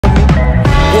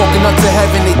Looking up to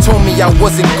heaven, they told me I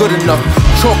wasn't good enough.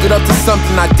 Chalk it up to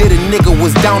something I did, a nigga was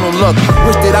down on luck.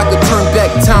 Wish that I could turn back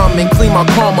time and clean my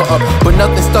karma up, but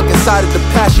nothing stuck inside of the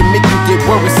passion make you get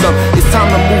worrisome. It's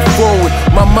time to move forward,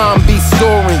 my mind be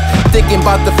soaring, thinking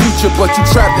about the future, but you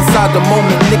trapped inside the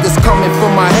moment. Niggas coming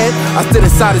from my head, I stood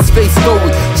inside his face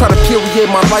stoic. Try to period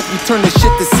my life, we turn this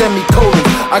shit to semicolon.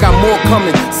 I got more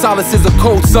coming, solace is a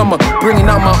cold summer, bringing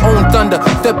out my own thunder.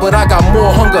 Fed but I got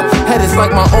more hunger, head is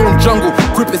like my own jungle.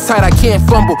 Grip it tight, I can't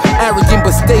fumble, arrogant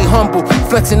but stay humble.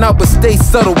 Flexing out but stay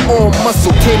subtle, all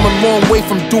muscle. Came a long way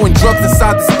from doing drugs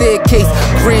inside the staircase.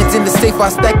 Grands in the safe, I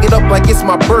stack it up like it's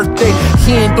my birthday.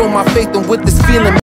 Hand on my faith and with this feeling